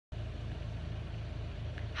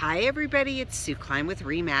Hi everybody, it's Sue Kline with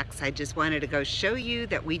Remax. I just wanted to go show you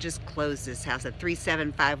that we just closed this house at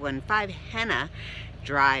 37515 Henna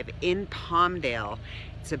Drive in Palmdale.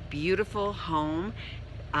 It's a beautiful home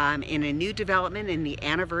in a new development in the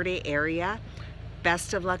Anaverde area.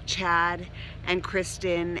 Best of luck, Chad and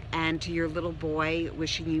Kristen, and to your little boy,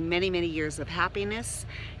 wishing you many, many years of happiness.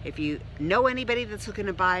 If you know anybody that's looking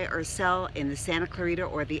to buy or sell in the Santa Clarita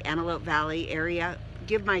or the Antelope Valley area,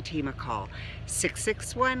 give my team a call,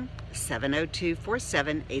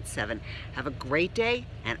 661-702-4787. Have a great day,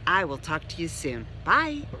 and I will talk to you soon.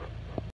 Bye.